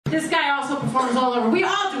This guy also performs all over. We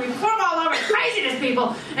all do. We perform all over. Craziness,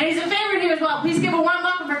 people. And he's a favorite here as well. Please give a warm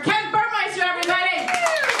welcome for Ken Burmeister, everybody.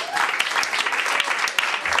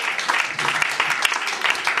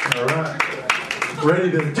 All right.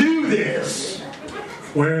 Ready to do this.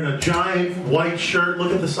 Wearing a giant white shirt.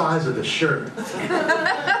 Look at the size of this shirt. This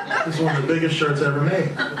is one of the biggest shirts ever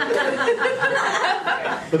made.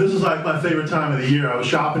 But this is like my favorite time of the year. I was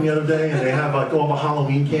shopping the other day and they have like all the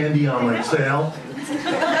Halloween candy on like sale.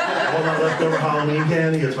 All my leftover Halloween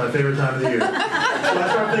candy. It's my favorite time of the year. So I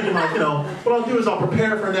started thinking like, what I'll do is I'll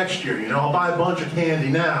prepare for next year. I'll buy a bunch of candy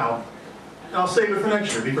now. And I'll save it for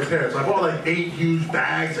next year. Be prepared. So I bought like 8 huge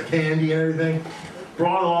bags of candy and everything.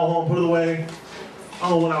 Brought it all home, put it away. I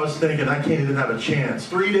don't know what I was thinking. That candy didn't have a chance.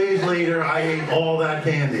 3 days later, I ate all that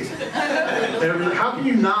candy. How can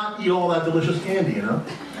you not eat all that delicious candy,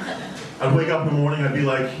 I'd wake up in the morning, I'd be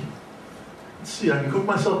like, let's see, I can cook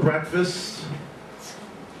myself breakfast.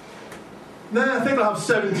 Nah, I think I'll have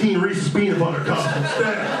 17 Reese's Peanut Butter Cups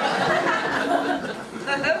instead.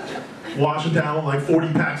 Wash it down with like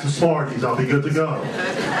 40 packs of Smarties. I'll be good to go.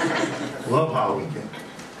 Love Halloween candy.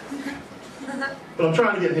 But I'm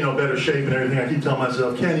trying to get, better shape and everything. I keep telling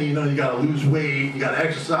myself, Kenny, you gotta lose weight, you gotta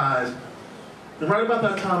exercise. And right about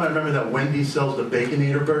that time, I remember that Wendy's sells the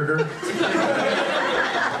Baconator burger.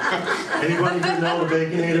 Anybody who know the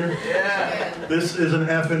Baconator? Yeah. This is an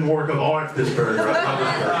effing work of art, this burger.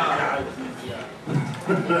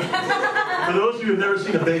 For those of you who've never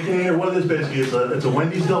seen a Baconator, what it is basically, it's a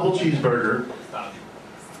Wendy's double cheeseburger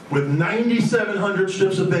with 9,700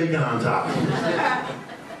 strips of bacon on top.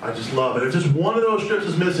 I just love it. If just one of those strips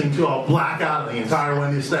is missing, too, I'll black out the entire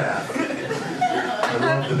Wendy's staff. I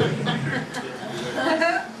love the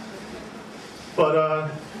Baconator. But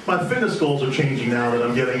my fitness goals are changing now that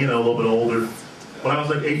I'm getting, a little bit older. When I was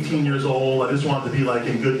like 18 years old, I just wanted to be like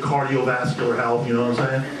in good cardiovascular health, you know what I'm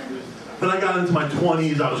saying? Then I got into my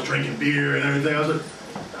 20s, I was drinking beer and everything. I was like,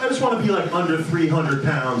 I just want to be like under 300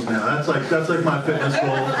 pounds now. That's like my fitness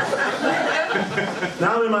goal.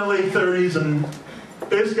 Now I'm in my late 30s and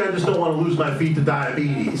basically I just don't want to lose my feet to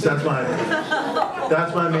diabetes. That's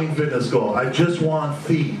my main fitness goal. I just want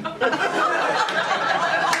feet.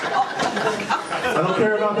 I don't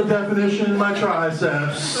care about the definition in my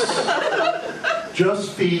triceps.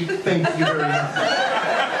 Just feet. Thank you very much.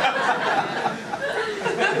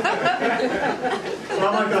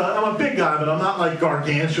 I'm a big guy, but I'm not like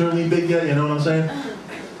gargantuanly big yet. You know what I'm saying?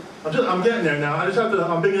 I'm getting there now.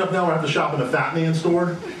 I'm big enough now where I have to shop in the Fat Man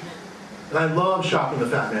store, and I love shopping in the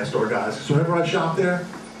Fat Man store, guys. Because whenever I shop there,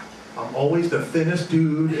 I'm always the thinnest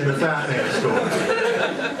dude in the Fat Man store.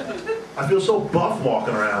 I feel so buff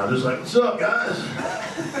walking around, just like, what's up, guys?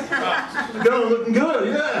 Going, looking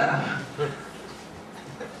good, yeah.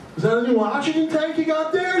 Is that a new oxygen tank you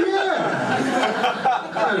got there?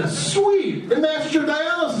 Yeah. That is sweet. It matches your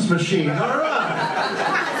dialysis machine. All right.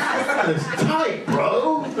 That is tight,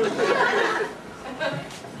 bro.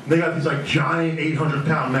 They got these like giant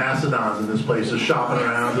 800-pound mastodons in this place, just shopping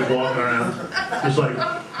around, just walking around, just like.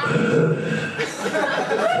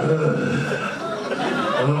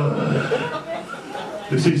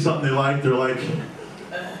 They see something they like, they're like,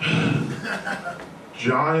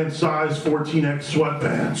 giant size 14X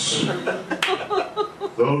sweatpants.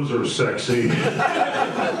 Those are sexy.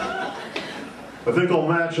 I think I'll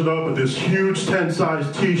match it up with this huge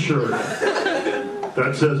 10-size t-shirt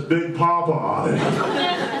that says Big Papa on it.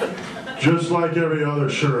 Just like every other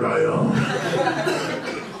shirt I own.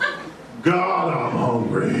 God, I'm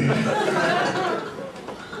hungry.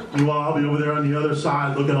 Meanwhile, I'll be over there on the other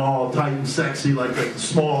side looking all tight and sexy like the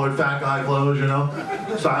smaller fat guy clothes,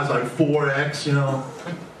 size like 4X,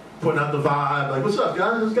 putting out the vibe. Like, what's up,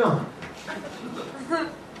 guys? Let's go.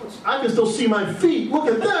 I can still see my feet. Look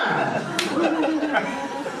at that.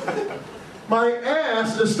 My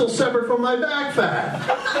ass is still separate from my back fat.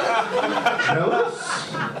 Jealous?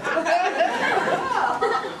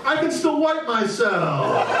 I can still wipe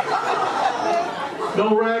myself.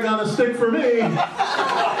 No rag on a stick for me. All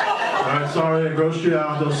right, sorry, I grossed you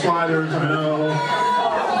out. Those sliders, I know.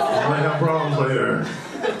 I might have problems later.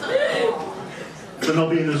 Then they'll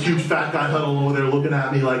be in this huge fat guy huddle over there looking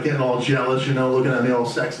at me like getting all jealous, looking at me all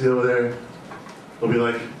sexy over there. They'll be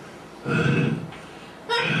like,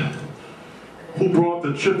 who brought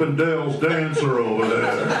the Chippendales dancer over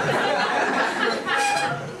there?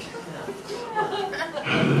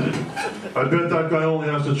 I bet that guy only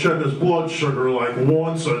has to check his blood sugar like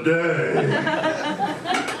once a day.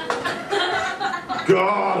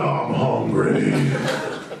 God, I'm hungry.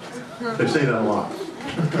 They say that a lot.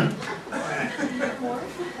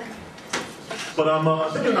 But I'm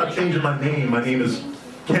thinking about changing my name. My name is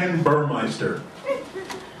Ken Burmeister.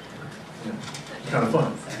 kind of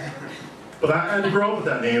fun. But I had to grow up with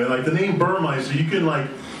that name. And like the name Burmeister, you can like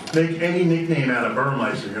make any nickname out of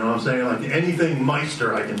Burmeister. You know what I'm saying? Like anything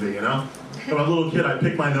Meister I can be. You know. When I was a little kid, I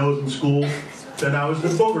picked my nose in school. Then I was the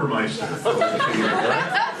Boogermeister. Right?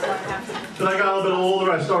 Then I got a little bit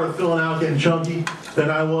older. I started filling out, getting chunky. Then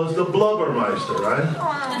I was the Blubbermeister. Right?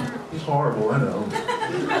 It's horrible, I know.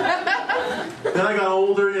 Then I got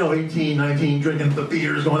older, 18, 19, drinking the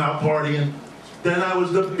beers, going out partying. Then I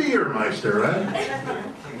was the Beermeister, right?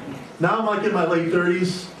 Now I'm like in my late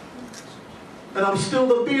 30s, and I'm still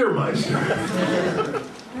the Beermeister.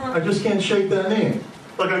 I just can't shake that name.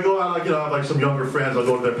 Like I go out, I have like some younger friends, I'll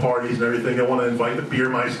go to their parties and everything. They want to invite the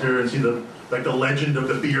Beermeister and see the legend of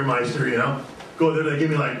the Beermeister, Go there, they give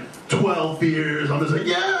me like 12 beers. I'm just like,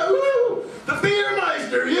 yeah, woo! The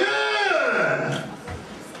Beermeister, yeah!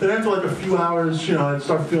 Then after like a few hours, I'd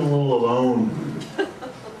start feeling a little alone.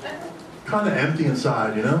 Kind of empty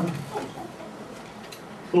inside, A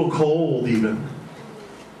little cold even.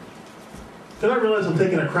 Then I realized I'm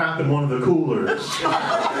taking a crap in one of the coolers.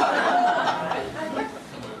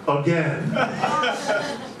 Again.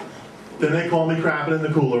 Then they call me crapping in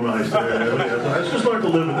the cooler meister. I just learned to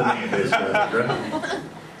live with the name, basically, right?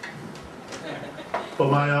 But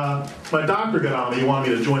my doctor got on me. He wanted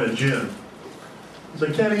me to join a gym. He's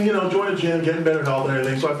like, Kenny, join a gym, get in better health and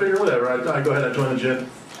everything. So I figured, whatever. I go ahead and join the gym.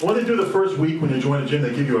 What they do the first week when you join a gym,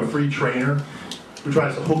 they give you a free trainer who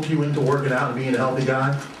tries to hook you into working out and being a healthy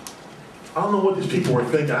guy. I don't know what these people were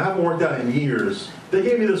thinking. I haven't worked out in years. They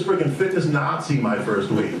gave me this freaking fitness Nazi my first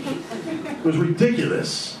week. It was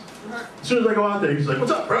ridiculous. As soon as I go out there, he's like,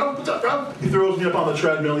 what's up, bro? What's up, bro? He throws me up on the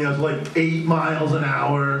treadmill. He has like 8 miles an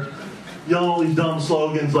hour. Yelling all these dumb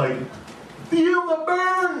slogans like, feel the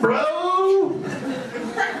burn, bro!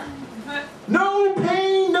 No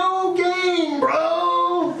pain, no gain,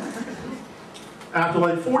 bro! After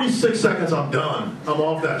like 46 seconds, I'm done. I'm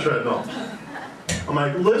off that treadmill. I'm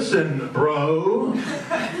like, listen, bro.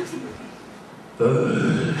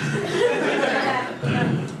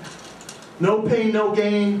 No pain, no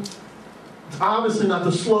gain. It's obviously not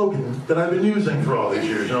the slogan that I've been using for all these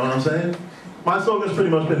years, you know what I'm saying? My slogan's pretty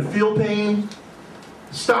much been, feel pain,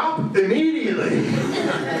 stop immediately.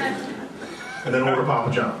 And then order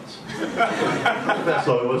Papa John's. That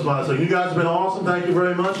slogan was my slogan. You guys have been awesome. Thank you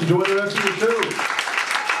very much. Enjoy the rest of your show.